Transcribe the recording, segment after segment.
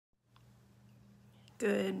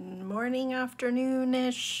Good morning,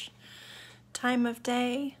 afternoon-ish time of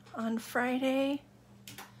day on Friday.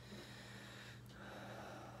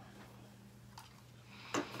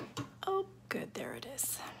 Oh, good, there it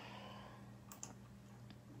is.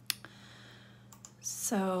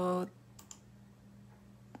 So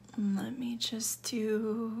let me just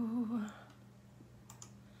do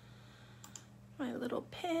my little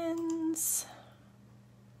pins.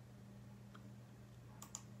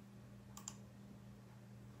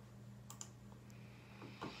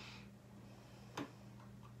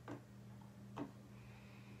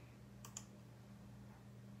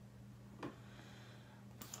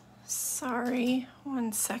 Sorry,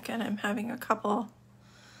 1 second, I'm having a couple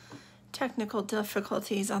technical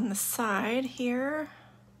difficulties on the side here.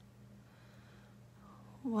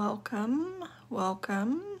 Welcome,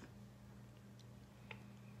 welcome.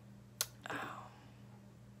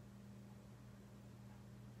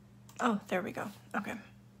 Oh, there we go. Okay.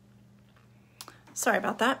 Sorry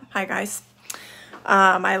about that. Hi, guys.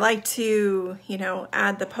 I like to,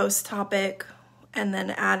 add the post topic and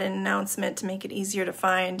then add an announcement to make it easier to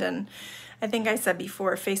find. And I think I said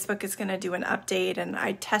before, Facebook is going to do an update, and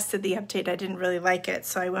I tested the update. I didn't really like it,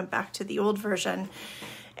 so I went back to the old version,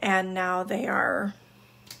 and now they're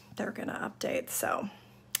going to update. So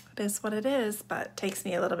it is what it is, but it takes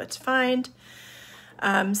me a little bit to find.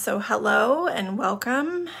 So hello and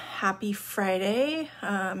welcome. Happy Friday.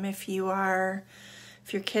 If your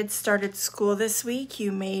kids started school this week,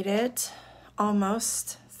 you made it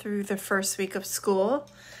almost through the first week of school.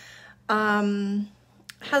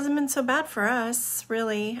 Hasn't been so bad for us,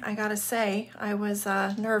 really, I gotta say. I was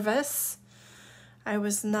nervous. I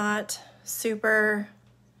was not super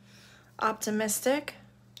optimistic.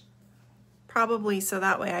 Probably so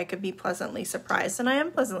that way I could be pleasantly surprised. And I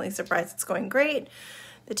am pleasantly surprised. It's going great.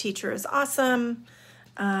 The teacher is awesome.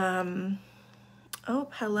 Oh,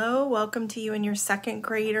 hello. Welcome to you and your second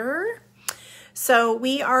grader. So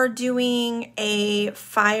we are doing a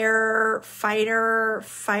firefighter,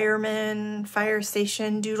 fireman, fire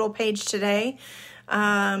station doodle page today.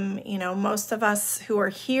 Most of us who are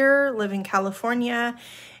here live in California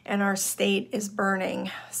and our state is burning.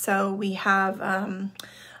 So we have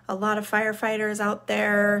a lot of firefighters out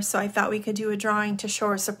there. So I thought we could do a drawing to show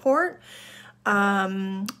our support.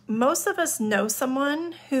 Most of us know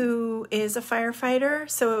someone who is a firefighter,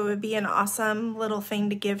 so it would be an awesome little thing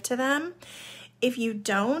to give to them. If you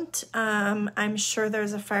don't, I'm sure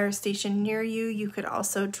there's a fire station near you. You could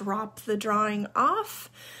also drop the drawing off,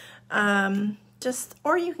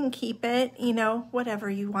 or you can keep it, whatever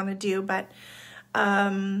you want to do, but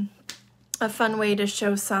a fun way to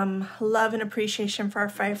show some love and appreciation for our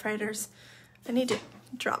firefighters. I need to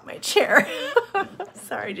drop my chair.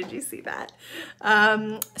 Sorry, did you see that?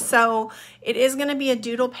 So it is going to be a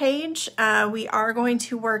doodle page. We are going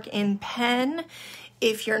to work in pen.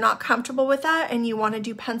 If you're not comfortable with that and you want to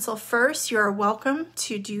do pencil first, you're welcome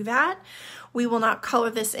to do that. We will not color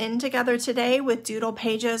this in together today with doodle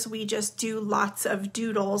pages. We just do lots of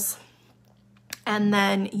doodles and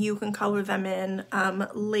then you can color them in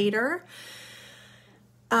later.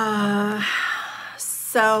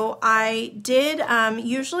 So I did,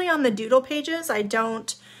 usually on the doodle pages, I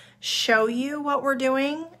don't show you what we're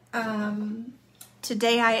doing.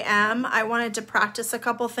 Today I wanted to practice a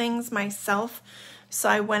couple things myself. So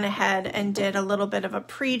I went ahead and did a little bit of a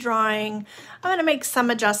pre-drawing. I'm going to make some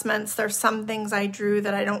adjustments. There's some things I drew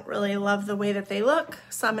that I don't really love the way that they look,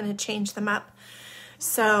 so I'm going to change them up.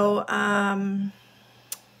 So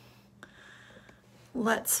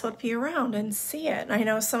let's flip you around and see it. I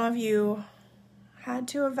know some of you had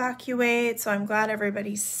to evacuate, so I'm glad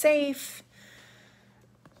everybody's safe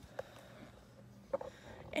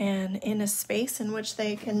and in a space in which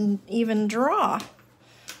they can even draw.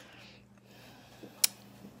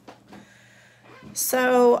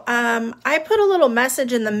 So I put a little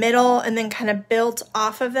message in the middle and then kind of built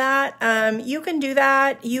off of that. You can do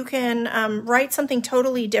that. You can write something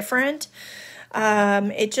totally different.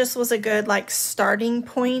 It just was a good starting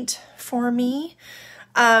point for me.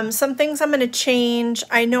 Some things I'm going to change.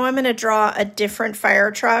 I know I'm going to draw a different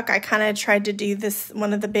fire truck. I kind of tried to do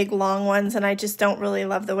one of the big long ones and I just don't really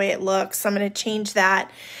love the way it looks. So I'm going to change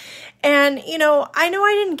that. And, I know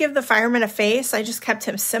I didn't give the fireman a face. I just kept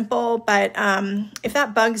him simple. But if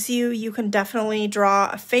that bugs you, you can definitely draw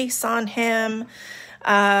a face on him.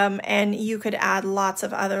 And you could add lots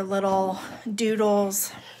of other little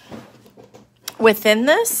doodles within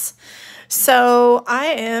this. So I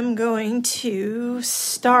am going to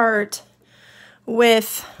start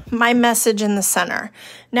with my message in the center.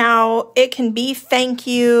 Now, it can be thank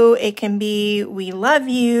you, it can be we love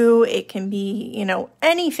you, it can be, you know,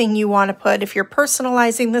 anything you want to put. If you're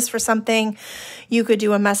personalizing this for something, you could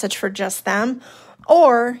do a message for just them,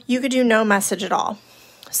 or you could do no message at all.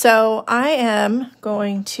 So I am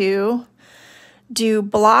going to do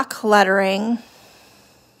block lettering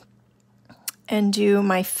and do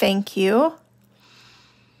my thank you.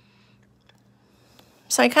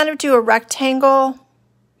 So I kind of do a rectangle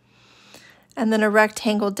and then a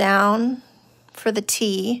rectangle down for the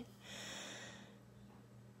T.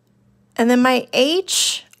 And then my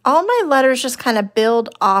H, all my letters just kind of build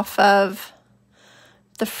off of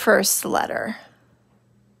the first letter.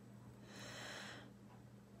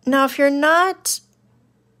 Now, if you're not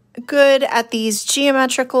good at these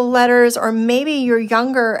geometrical letters, or maybe you're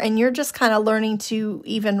younger and you're just kind of learning to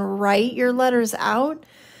even write your letters out,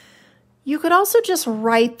 you could also just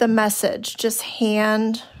write the message, just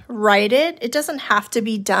hand write it. It doesn't have to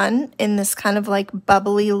be done in this kind of like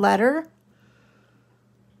bubbly letter.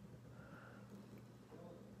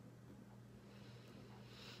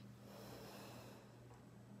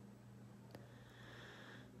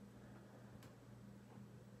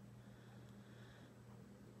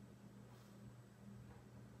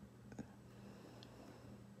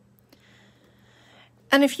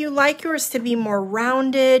 And if you like yours to be more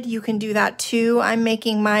rounded, you can do that too. I'm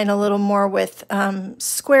making mine a little more with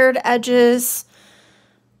squared edges.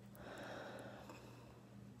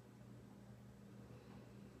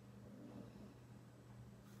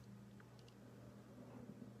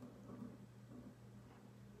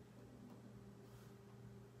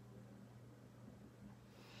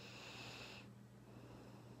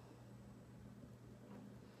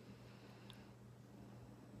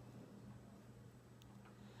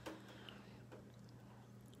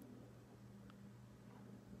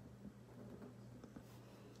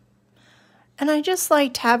 And I just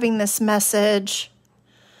liked having this message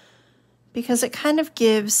because it kind of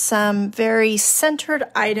gives some very centered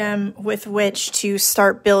item with which to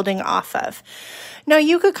start building off of. Now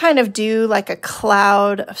you could kind of do like a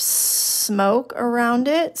cloud of smoke around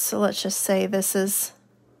it. So let's just say this is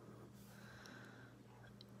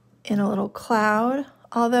in a little cloud.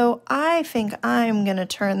 Although I think I'm going to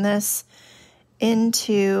turn this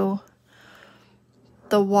into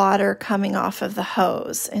the water coming off of the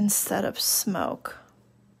hose instead of smoke.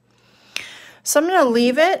 So I'm going to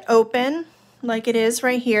leave it open like it is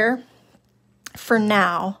right here for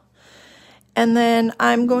now. And then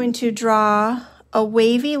I'm going to draw a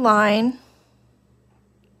wavy line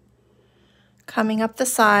coming up the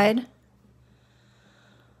side.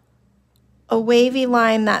 A wavy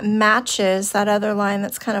line that matches that other line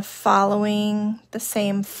that's kind of following the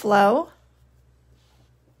same flow.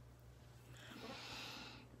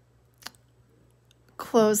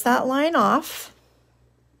 Close that line off.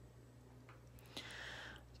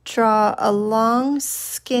 Draw a long,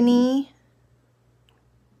 skinny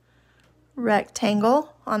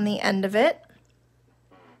rectangle on the end of it.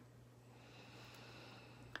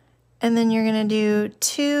 And then you're going to do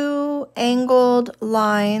 2 angled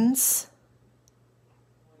lines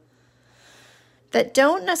that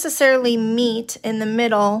don't necessarily meet in the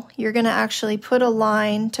middle. You're going to actually put a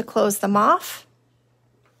line to close them off.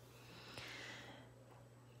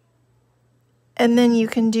 And then you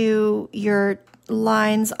can do your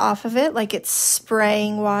lines off of it like it's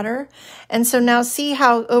spraying water. And so now see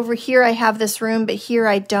how over here I have this room, but here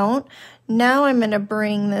I don't. Now I'm going to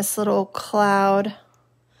bring this little cloud.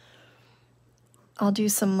 I'll do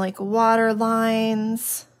some like water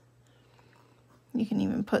lines. You can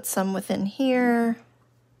even put some within here.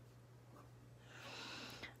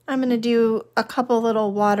 I'm going to do a couple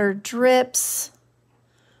little water drips,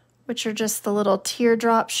 which are just the little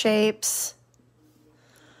teardrop shapes.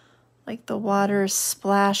 Like the water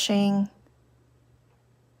splashing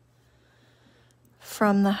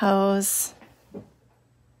from the hose.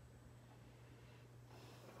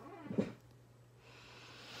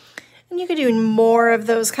 And you could do more of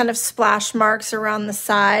those kind of splash marks around the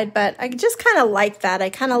side, but I just kind of like that. I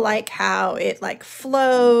kind of like how it like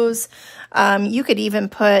flows. You could even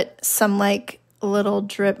put some like little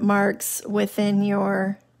drip marks within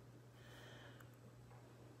your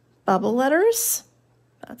bubble letters.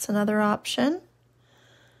 That's another option.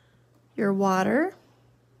 Your water.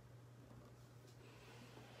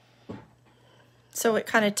 So it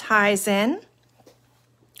kind of ties in.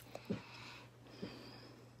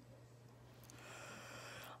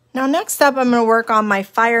 Now next up, I'm going to work on my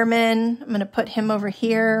fireman. I'm going to put him over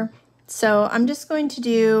here. So I'm just going to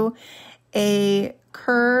do a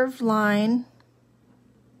curved line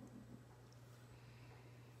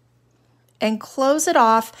and close it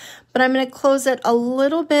off, but I'm going to close it a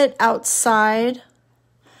little bit outside.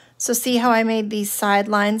 So see how I made these side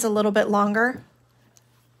lines a little bit longer?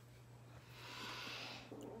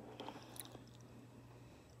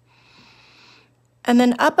 And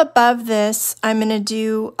then up above this, I'm going to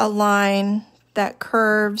do a line that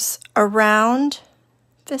curves around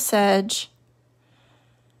this edge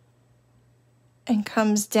and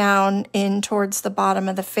comes down in towards the bottom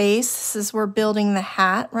of the face. This is, we're building the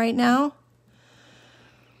hat right now.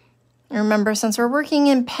 Remember, since we're working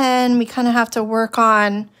in pen, we kind of have to work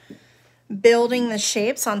on building the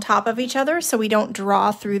shapes on top of each other so we don't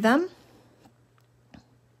draw through them.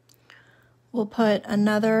 We'll put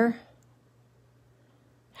another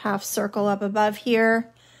half circle up above here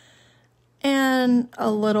and a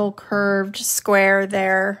little curved square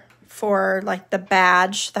there for like the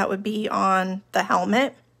badge that would be on the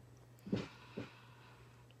helmet.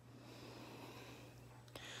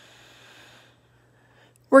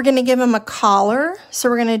 We're going to give him a collar, so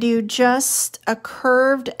we're going to do just a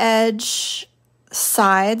curved edge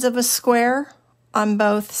sides of a square on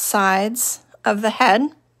both sides of the head.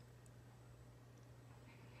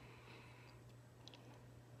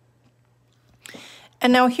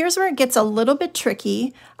 And now here's where it gets a little bit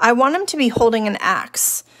tricky. I want him to be holding an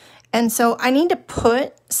axe. And so I need to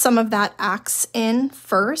put some of that axe in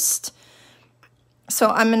first. So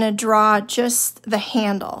I'm going to draw just the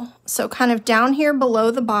handle. So kind of down here below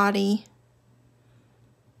the body,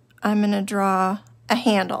 I'm going to draw a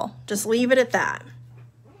handle. Just leave it at that.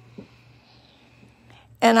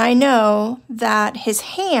 And I know that his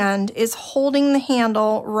hand is holding the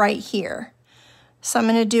handle right here. So I'm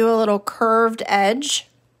going to do a little curved edge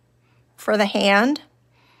for the hand.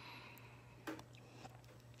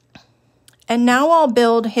 And now I'll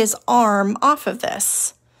build his arm off of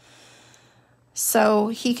this. So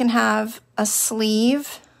he can have a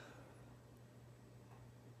sleeve.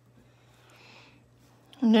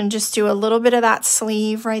 I'm going to just do a little bit of that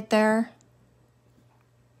sleeve right there.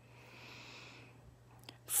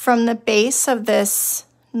 From the base of this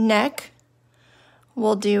neck,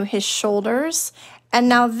 we'll do his shoulders. And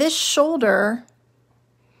now this shoulder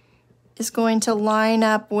is going to line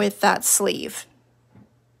up with that sleeve.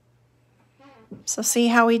 So see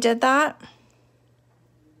how we did that?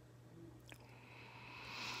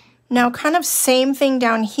 Now kind of same thing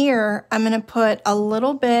down here, I'm going to put a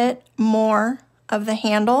little bit more of the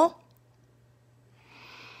handle.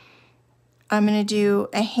 I'm going to do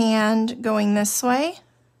a hand going this way.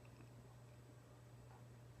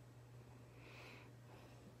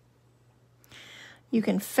 You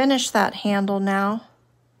can finish that handle now.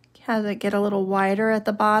 Have it get a little wider at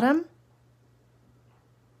the bottom.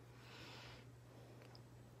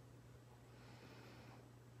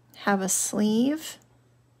 Have a sleeve.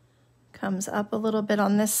 Comes up a little bit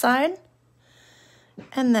on this side.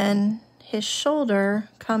 And then his shoulder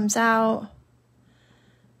comes out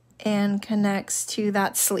and connects to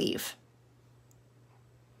that sleeve.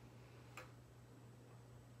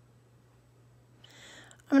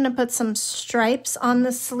 I'm going to put some stripes on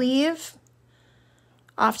the sleeve.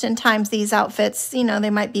 Oftentimes these outfits, you know, they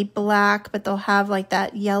might be black, but they'll have like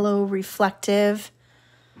that yellow reflective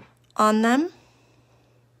on them.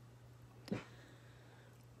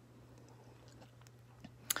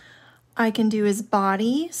 I can do his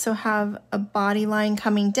body, so have a body line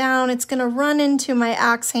coming down. It's going to run into my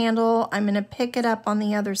axe handle. I'm going to pick it up on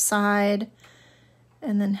the other side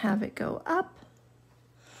and then have it go up.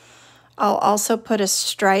 I'll also put a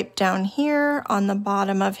stripe down here on the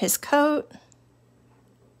bottom of his coat.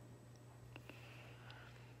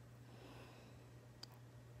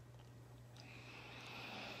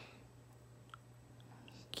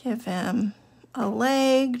 Give him a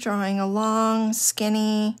leg, drawing a long,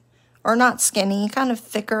 skinny, or not skinny, kind of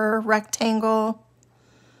thicker rectangle.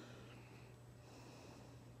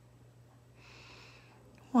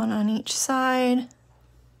 One on each side.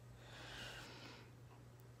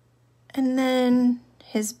 And then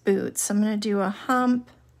his boots. I'm going to do a hump,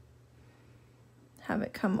 have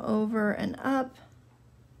it come over and up.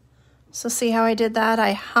 So see how I did that?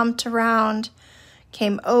 I humped around,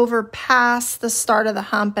 came over past the start of the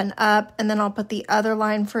hump and up, and then I'll put the other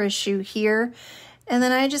line for his shoe here. And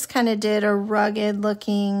then I just kind of did a rugged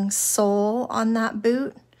looking sole on that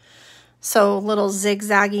boot. So a little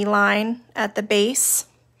zigzaggy line at the base.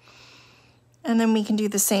 And then we can do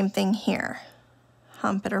the same thing here.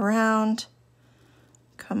 Hump it around,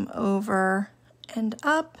 come over and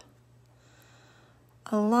up,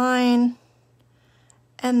 a line,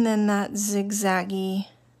 and then that zigzaggy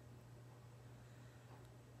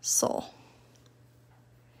sole.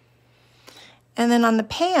 And then on the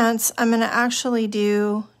pants, I'm going to actually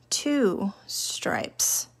do 2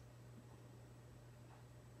 stripes.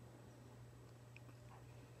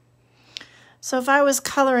 So if I was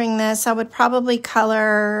coloring this, I would probably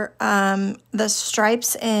color the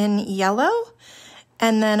stripes in yellow,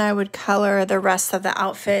 and then I would color the rest of the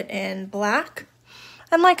outfit in black.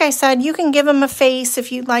 And like I said, you can give them a face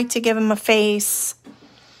if you'd like to give them a face.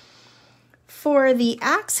 For the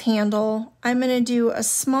axe handle, I'm going to do a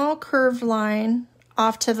small curved line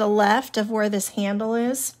off to the left of where this handle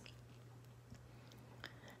is.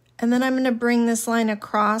 And then I'm going to bring this line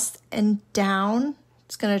across and down.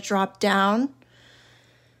 It's going to drop down.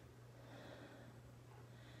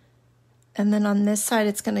 And then on this side,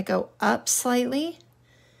 it's going to go up slightly.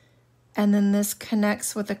 And then this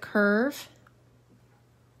connects with a curve.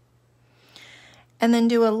 And then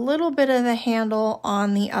do a little bit of the handle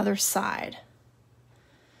on the other side.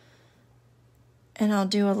 And I'll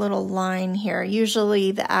do a little line here.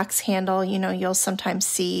 Usually the axe handle, you know, you'll sometimes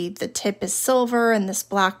see the tip is silver and this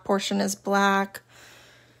black portion is black,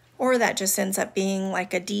 or that just ends up being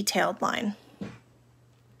like a detailed line.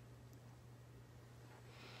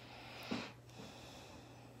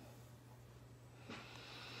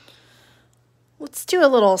 Let's do a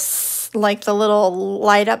little, like the little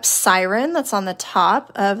light up siren that's on the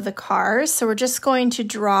top of the cars. So we're just going to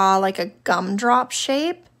draw like a gumdrop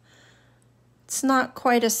shape. It's not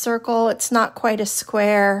quite a circle, it's not quite a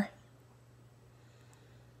square.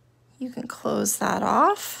 You can close that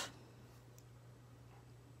off.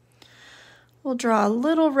 We'll draw a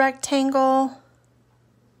little rectangle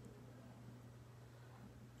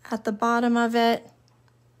at the bottom of it.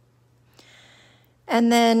 And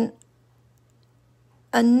then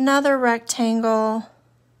another rectangle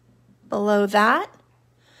below that.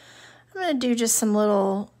 I'm going to do just some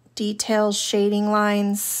little details, shading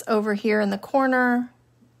lines over here in the corner.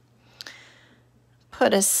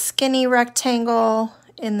 Put a skinny rectangle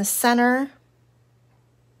in the center.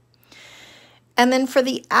 And then for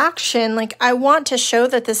the action, like I want to show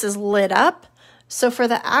that this is lit up. So for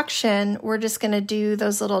the action, we're just going to do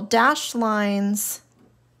those little dashed lines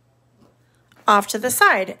off to the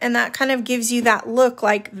side. And that kind of gives you that look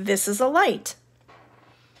like this is a light.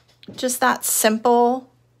 Just that simple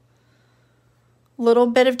little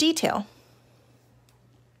bit of detail.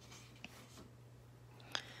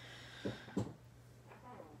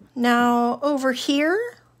 Now over here,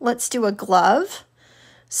 let's do a glove.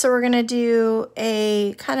 So we're going to do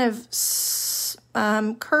a kind of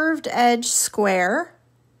curved edge square.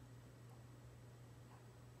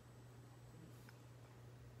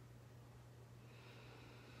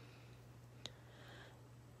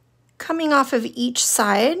 Coming off of each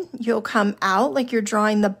side, you'll come out like you're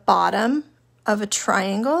drawing the bottom of a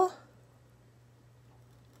triangle.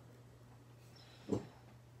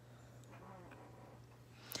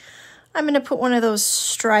 I'm going to put one of those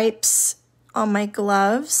stripes on my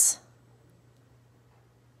gloves.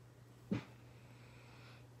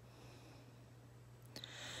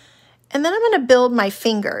 And then I'm going to build my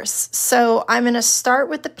fingers. So I'm going to start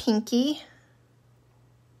with the pinky.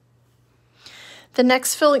 The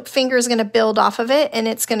next finger is going to build off of it, and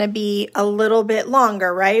it's going to be a little bit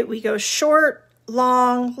longer, right? We go short,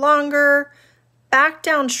 long, longer, back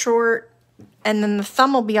down short, and then the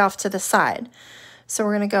thumb will be off to the side. So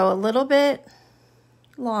we're going to go a little bit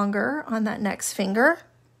longer on that next finger,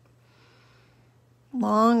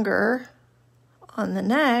 longer on the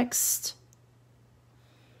next,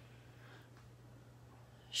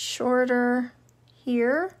 shorter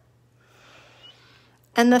here.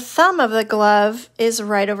 And the thumb of the glove is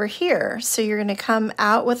right over here. So you're going to come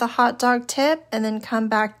out with a hot dog tip and then come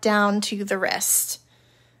back down to the wrist.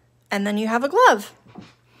 And then you have a glove.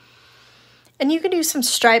 And you can do some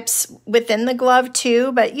stripes within the glove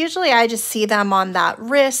too, but usually I just see them on that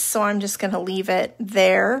wrist, so I'm just going to leave it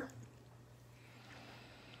there.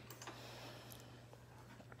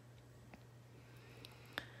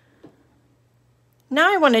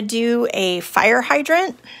 Now I want to do a fire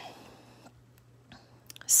hydrant.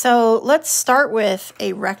 So let's start with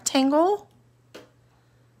a rectangle.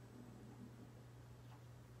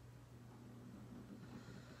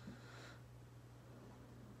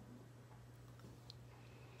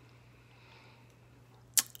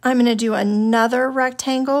 I'm going to do another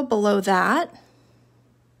rectangle below that.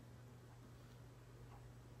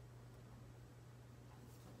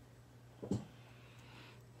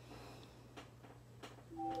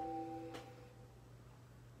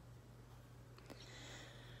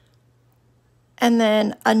 And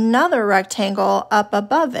then another rectangle up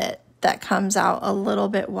above it that comes out a little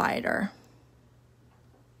bit wider.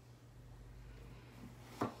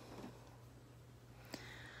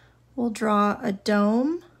 We'll draw a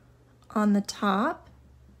dome on the top.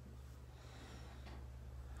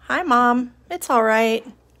 Hi, Mom. It's all right.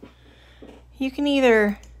 You can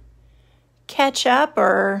either catch up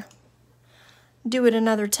or do it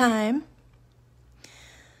another time.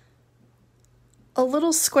 A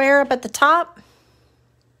little square up at the top.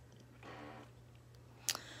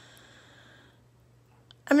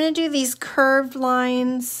 I'm going to do these curved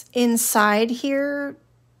lines inside here.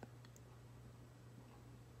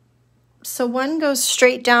 So one goes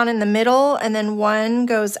straight down in the middle and then one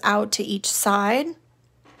goes out to each side.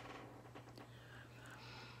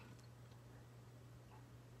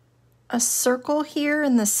 A circle here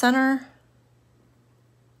in the center.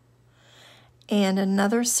 And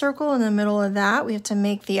another circle in the middle of that. We have to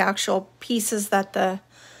make the actual pieces that the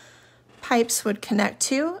pipes would connect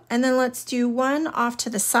to. And then let's do one off to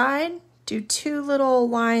the side. Do two little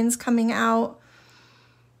lines coming out.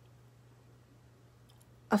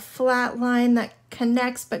 A flat line that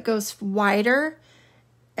connects but goes wider.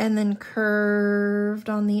 And then curved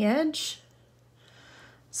on the edge.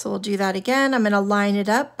 So we'll do that again. I'm going to line it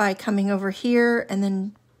up by coming over here and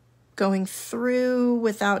then going through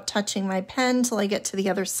without touching my pen till I get to the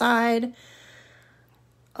other side.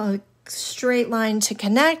 A straight line to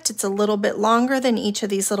connect. It's a little bit longer than each of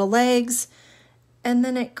these little legs. And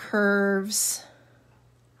then it curves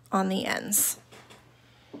on the ends.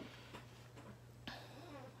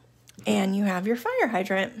 And you have your fire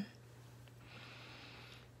hydrant.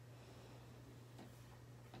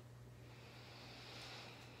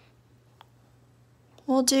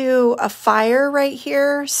 We'll do a fire right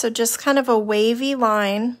here, so just kind of a wavy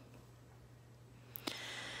line.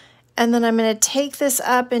 And then I'm going to take this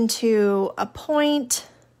up into a point,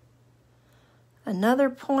 another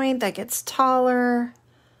point that gets taller,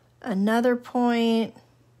 another point,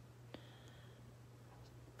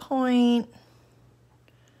 point,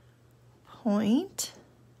 point.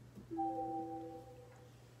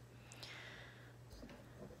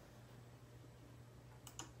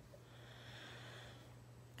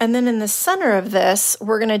 And then in the center of this,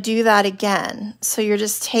 we're going to do that again. So you're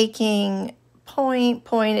just taking point,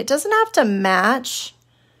 point. It doesn't have to match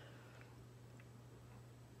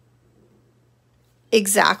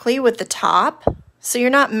exactly with the top. So you're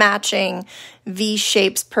not matching V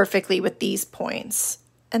shapes perfectly with these points.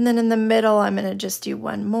 And then in the middle, I'm going to just do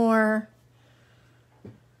one more.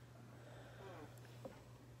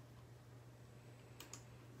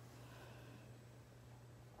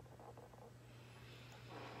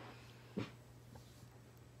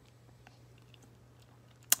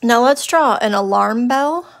 Now let's draw an alarm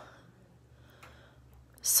bell.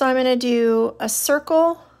 So I'm going to do a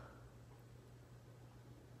circle,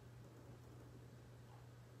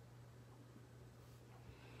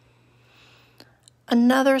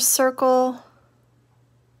 another circle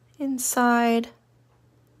inside,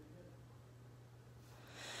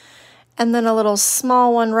 and then a little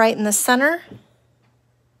small one right in the center.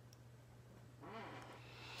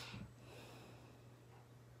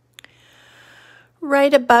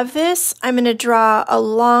 Right above this, I'm going to draw a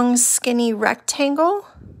long, skinny rectangle.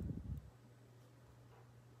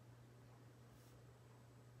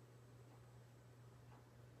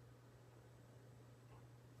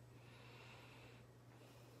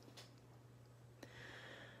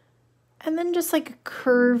 And then just like a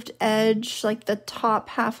curved edge, like the top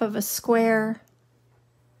half of a square.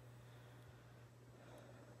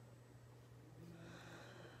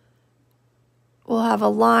 We'll have a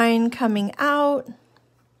line coming out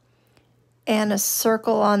and a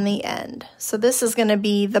circle on the end. So this is going to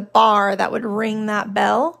be the bar that would ring that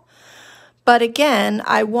bell. But again,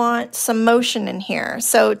 I want some motion in here.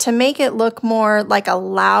 So to make it look more like a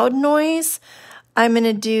loud noise, I'm going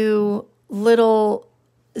to do little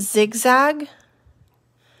zigzag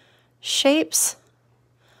shapes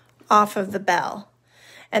off of the bell.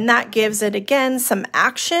 And that gives it, again, some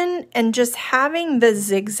action, and just having the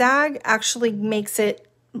zigzag actually makes it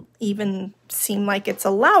even seem like it's a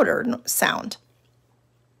louder sound.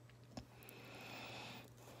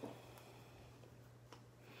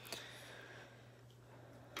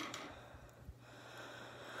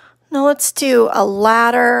 Now let's do a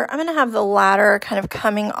ladder. I'm going to have the ladder kind of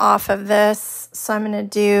coming off of this. So I'm going to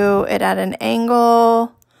do it at an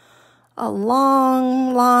angle, a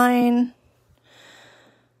long line,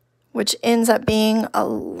 which ends up being a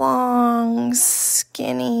long,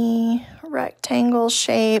 skinny rectangle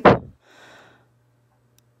shape.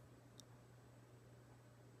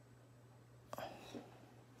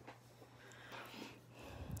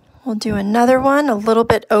 We'll do another one a little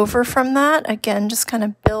bit over from that. Again, just kind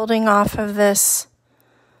of building off of this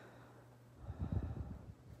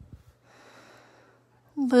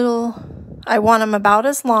little, I want them about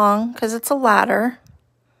as long because it's a ladder.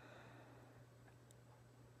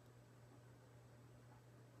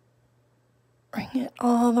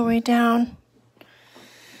 all the way down.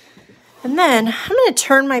 And then I'm going to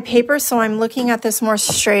turn my paper so I'm looking at this more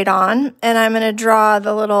straight on, and I'm going to draw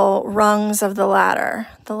the little rungs of the ladder,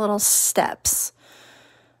 the little steps.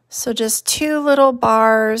 So just 2 little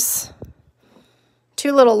bars,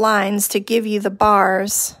 2 little lines to give you the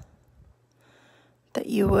bars that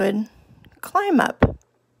you would climb up.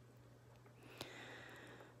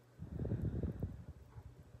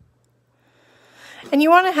 And you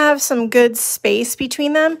want to have some good space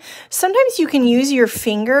between them. Sometimes you can use your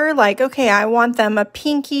finger, like, okay, I want them a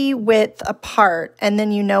pinky width apart, and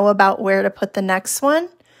then you know about where to put the next one,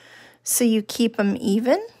 so you keep them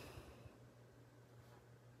even.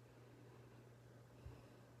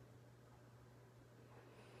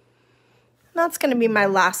 That's going to be my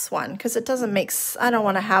last one, because it doesn't make, I don't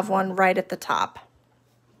want to have one right at the top.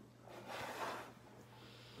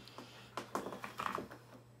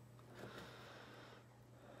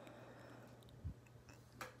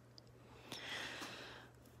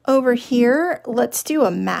 Over here, let's do a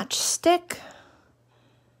matchstick.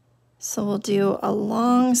 So we'll do a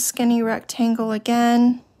long skinny rectangle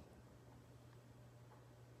again.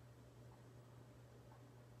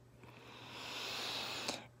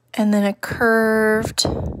 And then a curved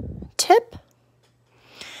tip.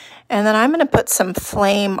 And then I'm going to put some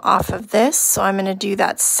flame off of this. So I'm going to do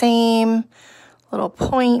that same little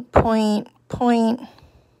point, point, point.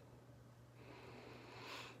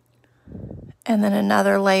 And then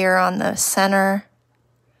another layer on the center.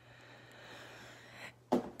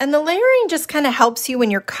 And the layering just kind of helps you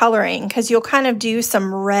when you're coloring, because you'll kind of do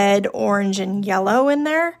some red, orange, and yellow in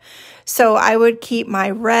there. So I would keep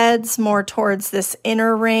my reds more towards this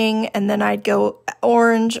inner ring, and then I'd go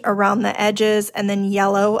orange around the edges and then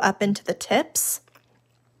yellow up into the tips.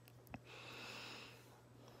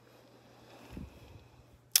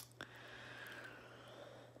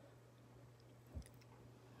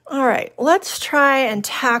 All right, let's try and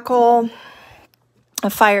tackle a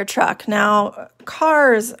fire truck. Now,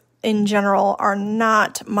 cars in general are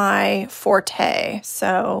not my forte,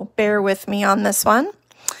 so bear with me on this one.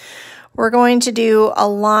 We're going to do a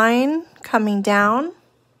line coming down,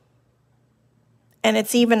 and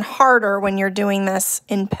it's even harder when you're doing this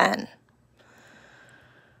in pen.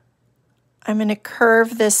 I'm going to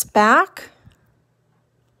curve this back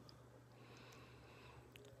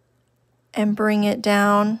and bring it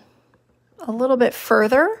down a little bit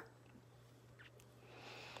further.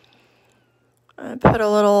 Put a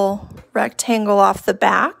little rectangle off the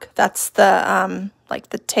back. That's the like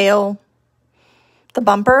the tail, the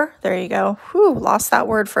bumper. There you go. Whew, lost that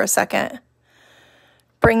word for a second.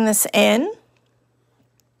 Bring this in.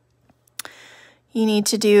 You need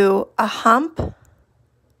to do a hump.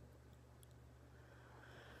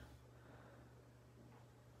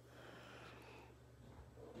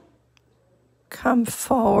 Come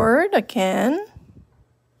forward again.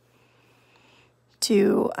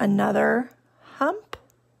 Do another hump.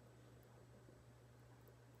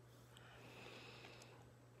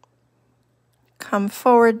 Come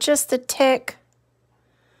forward just a tick.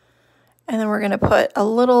 And then we're going to put a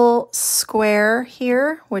little square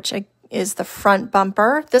here, which is the front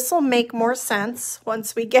bumper. This will make more sense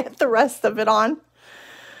once we get the rest of it on.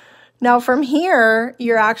 Now from here,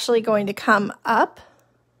 you're actually going to come up.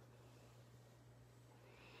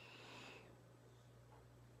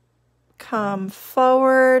 Come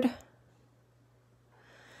forward,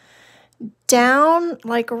 down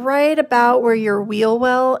like right about where your wheel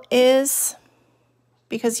well is,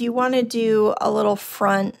 because you want to do a little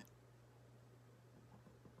front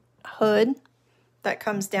hood that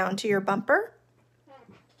comes down to your bumper.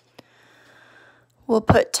 We'll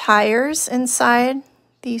put tires inside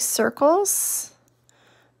these circles,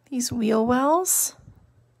 these wheel wells.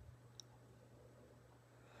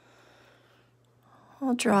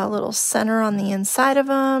 I'll draw a little center on the inside of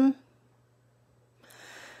them.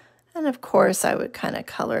 And of course, I would kind of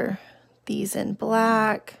color these in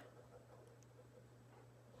black.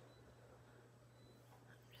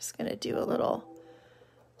 I'm just going to do a little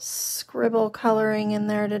scribble coloring in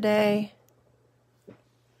there today.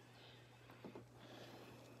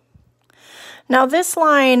 Now this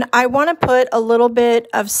line, I want to put a little bit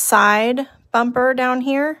of side bumper down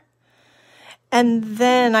here. And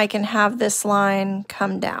then I can have this line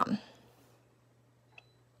come down.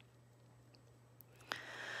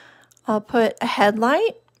 I'll put a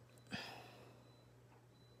headlight.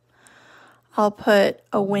 I'll put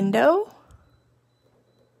a window.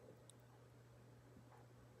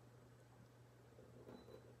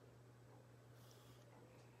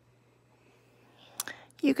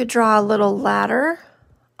 You could draw a little ladder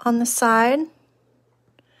on the side.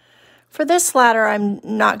 For this ladder, I'm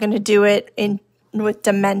not going to do it in with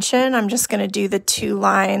dimension, I'm just going to do the 2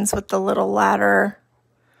 lines with the little ladder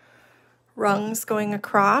rungs going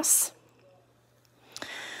across.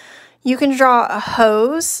 You can draw a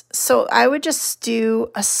hose, so I would just do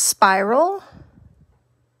a spiral.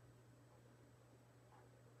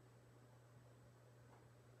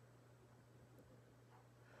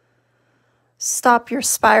 Stop your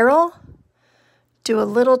spiral, do a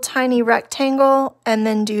little tiny rectangle, and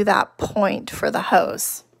then do that point for the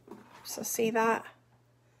hose. So see that?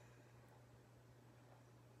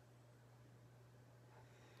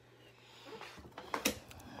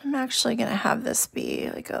 I'm actually going to have this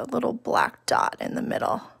be like a little black dot in the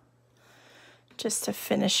middle, just to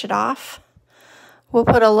finish it off. We'll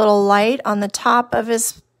put a little light on the top of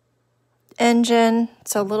his engine.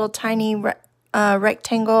 It's a little tiny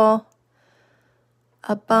rectangle,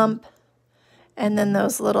 a bump, and then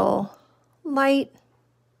those little light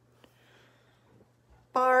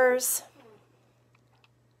bars.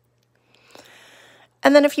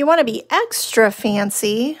 And then if you want to be extra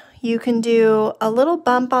fancy, you can do a little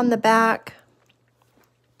bump on the back.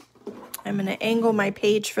 I'm going to angle my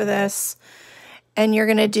page for this. And you're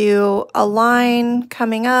going to do a line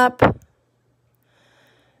coming up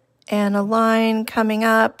and a line coming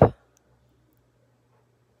up.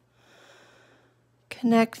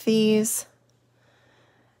 Connect these.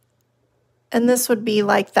 And this would be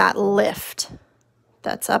like that lift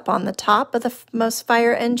that's up on the top of the most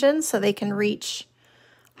fire engines so they can reach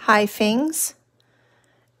high things.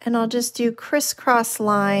 And I'll just do crisscross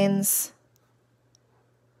lines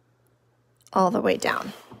all the way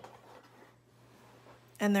down.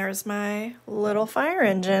 And there's my little fire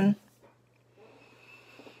engine.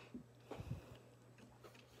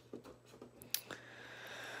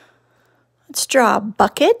 Let's draw a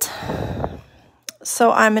bucket.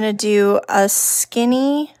 So I'm going to do a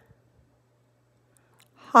skinny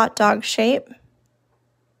hot dog shape.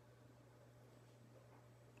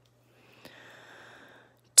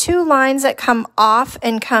 Two lines that come off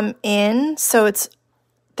and come in, so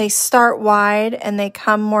they start wide and they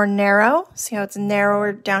come more narrow. See how it's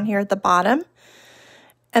narrower down here at the bottom?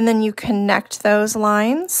 And then you connect those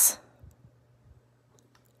lines.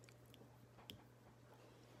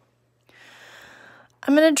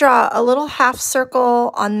 I'm going to draw a little half circle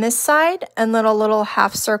on this side and then a little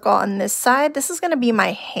half circle on this side. This is going to be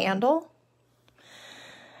my handle.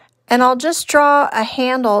 And I'll just draw a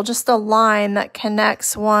handle, just a line that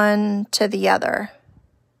connects one to the other.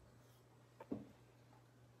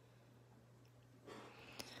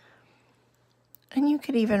 And you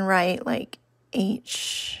could even write like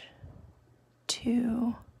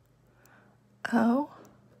H2O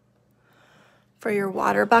for your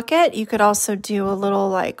water bucket. You could also do a little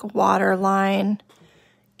like water line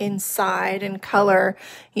inside and color,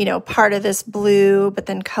 you know, part of this blue, but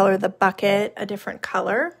then color the bucket a different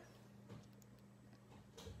color.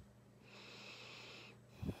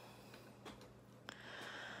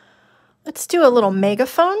 Let's do a little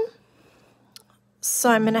megaphone.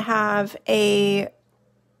 So I'm going to have a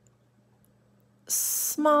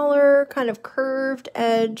smaller kind of curved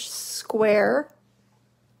edge square.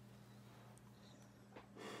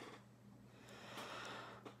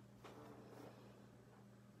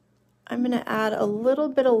 I'm going to add a little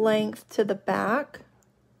bit of length to the back.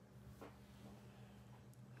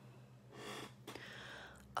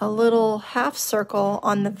 A little half circle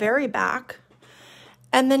on the very back.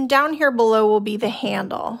 And then down here below will be the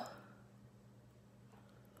handle.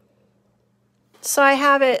 So I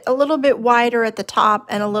have it a little bit wider at the top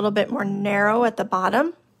and a little bit more narrow at the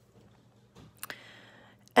bottom.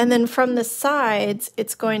 And then from the sides,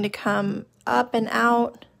 it's going to come up and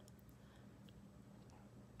out,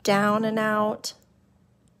 down and out,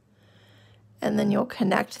 and then you'll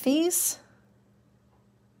connect these.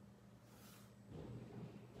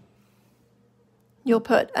 You'll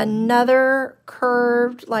put another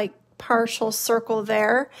curved, like partial circle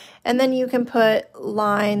there, and then you can put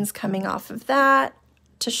lines coming off of that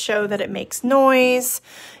to show that it makes noise.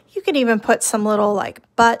 You could even put some little like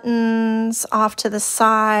buttons off to the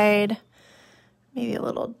side, maybe a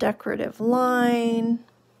little decorative line.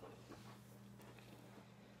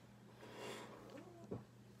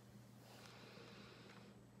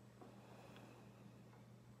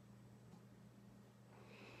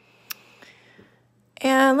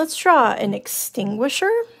 And let's draw an extinguisher.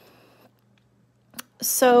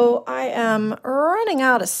 So I am running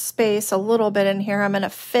out of space a little bit in here. I'm going to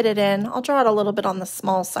fit it in. I'll draw it a little bit on the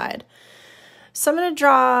small side. So I'm going to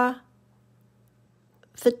draw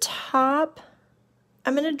the top.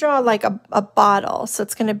 I'm going to draw like a bottle. So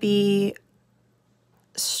it's going to be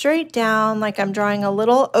straight down like I'm drawing a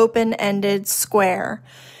little open-ended square.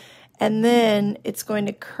 And then it's going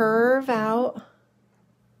to curve out.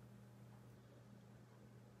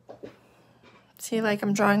 See, like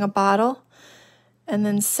I'm drawing a bottle. And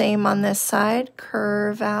then same on this side,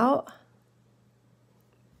 curve out.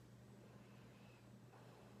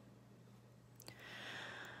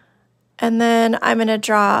 And then I'm going to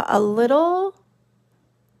draw a little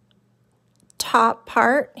top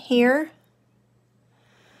part here.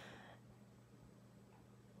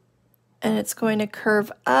 And it's going to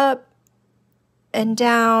curve up and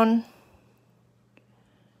down.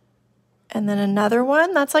 And then another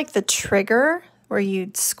one, that's like the trigger, where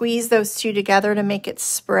you squeeze those two together to make it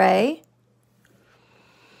spray.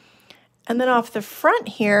 And then off the front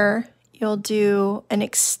here, you'll do an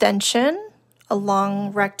extension, a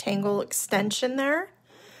long rectangle extension there.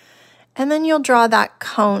 And then you'll draw that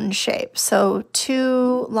cone shape. So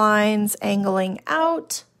 2 lines angling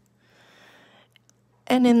out.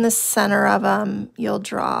 And in the center of them, you'll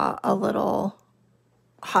draw a little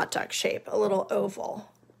hot dog shape, a little oval.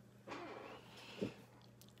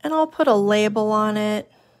 And I'll put a label on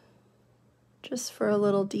it just for a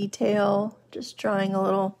little detail, just drawing a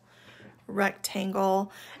little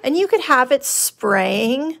rectangle. And you could have it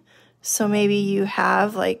spraying, so maybe you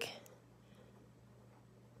have like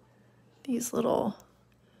these little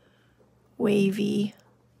wavy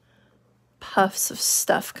puffs of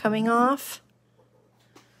stuff coming off.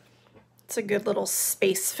 It's a good little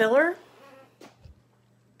space filler.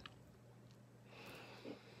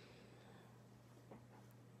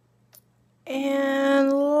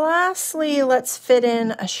 And lastly, let's fit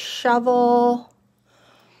in a shovel.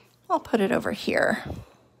 I'll put it over here.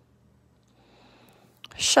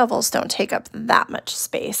 Shovels don't take up that much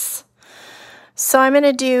space. So I'm going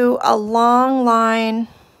to do a long line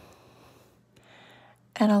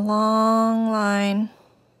and a long line.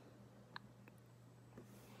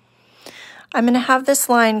 I'm going to have this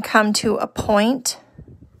line come to a point.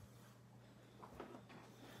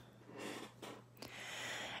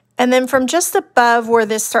 And then from just above where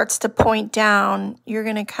this starts to point down, you're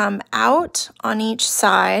going to come out on each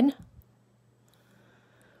side.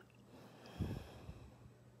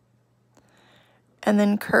 And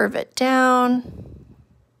then curve it down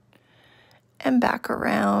and back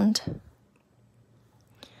around.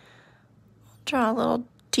 Draw a little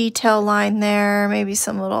detail line there, maybe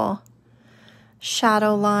some little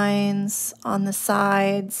shadow lines on the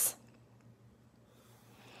sides.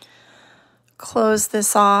 Close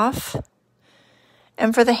this off.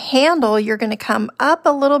 And for the handle, you're going to come up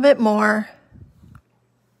a little bit more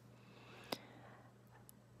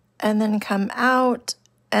and then come out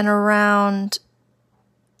and around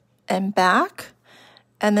and back.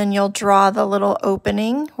 And then you'll draw the little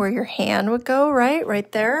opening where your hand would go,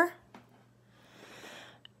 right there.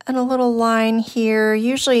 And a little line here.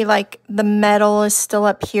 Usually like the metal is still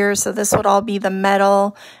up here, so this would all be the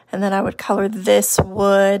metal. And then I would color this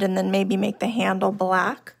wood and then maybe make the handle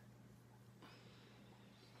black.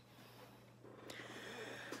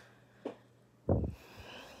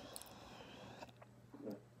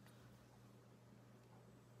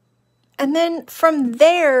 And then from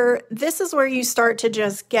there, this is where you start to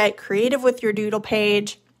just get creative with your doodle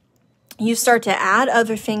page. You start to add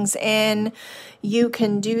other things in. You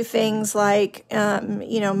can do things like,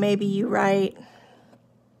 you know, maybe you write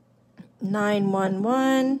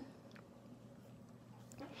 911,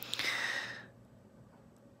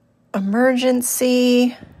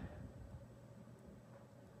 emergency,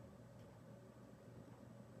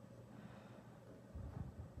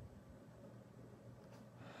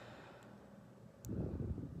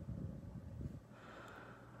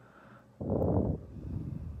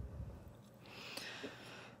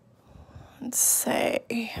 let's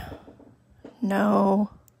say no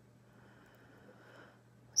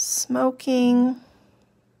smoking.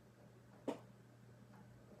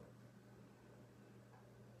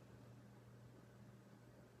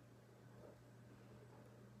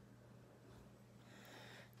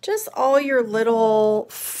 Just all your little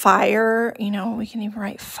fire, you know, we can even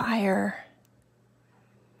write fire.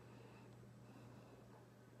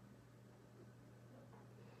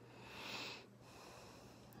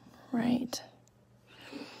 Right.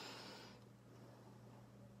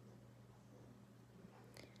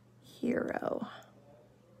 Hero.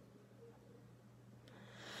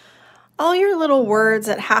 All your little words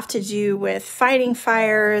that have to do with fighting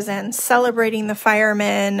fires and celebrating the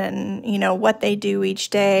firemen and, you know, what they do each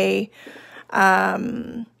day.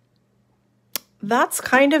 That's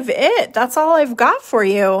kind of it. That's all I've got for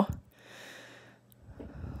you.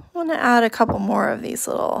 I want to add a couple more of these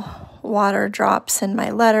little water drops in my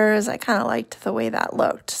letters. I kind of liked the way that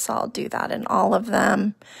looked, so I'll do that in all of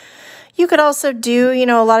them. You could also do, you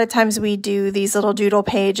know, a lot of times we do these little doodle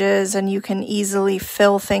pages and you can easily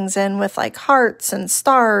fill things in with like hearts and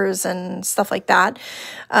stars and stuff like that.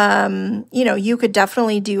 You know, you could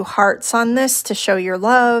definitely do hearts on this to show your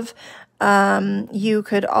love. You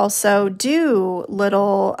could also do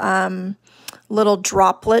little, little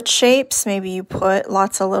droplet shapes. Maybe you put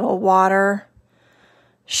lots of little water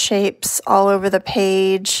shapes all over the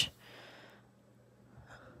page.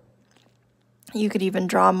 You could even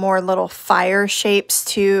draw more little fire shapes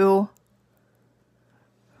too.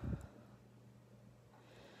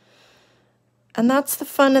 And that's the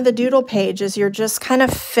fun of the doodle page, is you're just kind of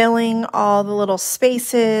filling all the little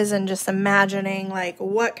spaces and just imagining like,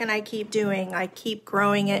 what can I keep doing? I keep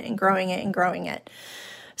growing it and growing it and growing it.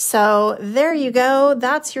 So there you go.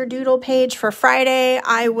 That's your doodle page for Friday.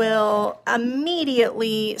 I will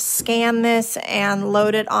immediately scan this and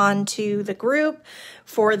load it onto the group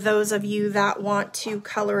for those of you that want to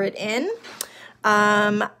color it in.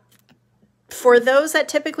 For those that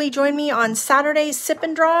typically join me on Saturdays sip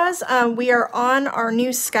and draws, we are on our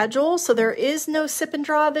new schedule, so there is no sip and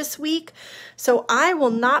draw this week. So I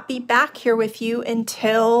will not be back here with you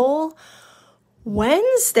until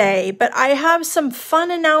Wednesday, but I have some fun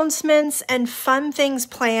announcements and fun things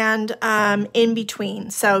planned in between.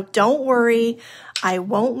 So don't worry, I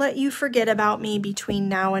won't let you forget about me between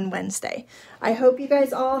now and Wednesday. I hope you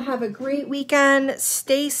guys all have a great weekend.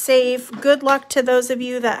 Stay safe. Good luck to those of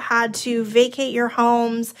you that had to vacate your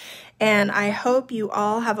homes, and I hope you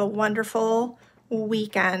all have a wonderful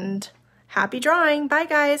weekend. Happy drawing. Bye,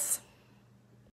 guys.